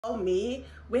Me,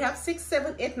 we have 6,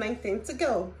 7, 8, 9, 10 to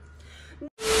go.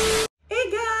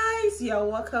 Hey guys, you're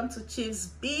welcome to Chief's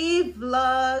B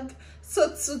vlog.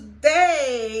 So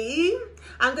today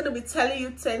I'm gonna be telling you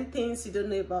 10 things you don't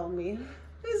know about me.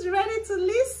 Who's ready to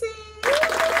listen?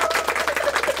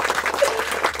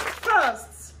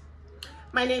 First,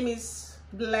 my name is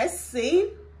Blessing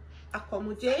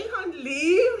Akwamuje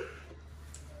Handley.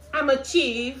 I'm a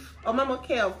chief or Mama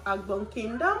Care of Agbon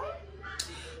Kingdom.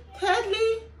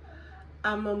 Thirdly,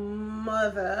 I'm a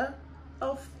mother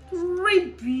of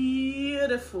 3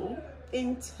 beautiful,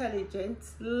 intelligent,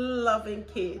 loving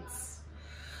kids.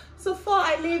 So far,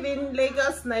 I live in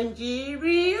Lagos,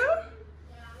 Nigeria.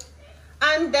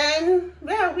 And then,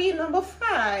 where are we? Number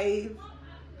 5.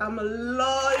 I'm a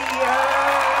lawyer.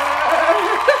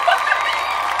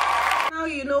 Now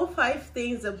you know 5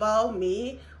 things about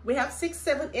me. We have 6,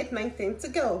 7, 8, 9, 10 to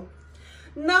go.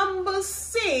 Number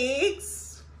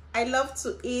 6, I love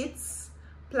to eat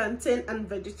plantain and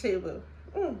vegetable.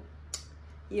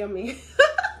 Yummy.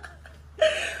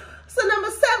 So number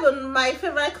 7, my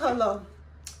favorite color.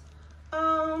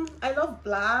 I love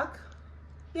black.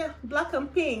 Yeah, black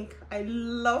and pink. I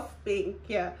love pink.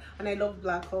 Yeah, and I love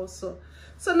black also.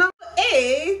 So number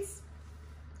 8,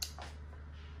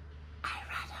 I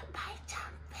rather buy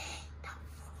champagne than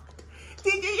food.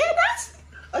 Did you hear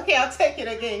that? Okay, I'll take it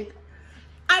again.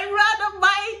 I rather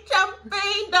buy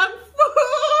champagne than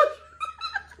food.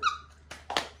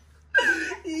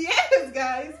 Yes,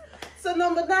 guys. So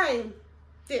number 9,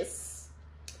 this.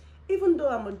 Even though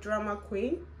I'm a drama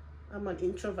queen, I'm an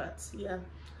introvert. Yeah,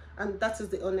 and that is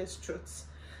the honest truth.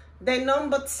 Then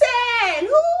number 10.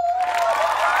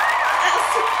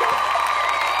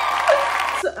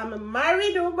 So I'm a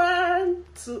married woman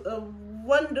to a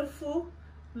wonderful,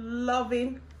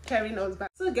 loving, caring husband.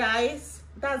 So guys,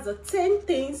 that's the 10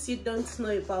 things you don't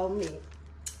know about me.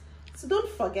 So don't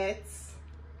forget,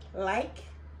 like,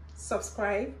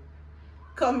 subscribe,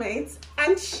 comment,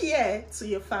 and share to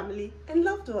your family and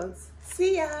loved ones.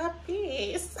 See ya.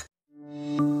 Peace.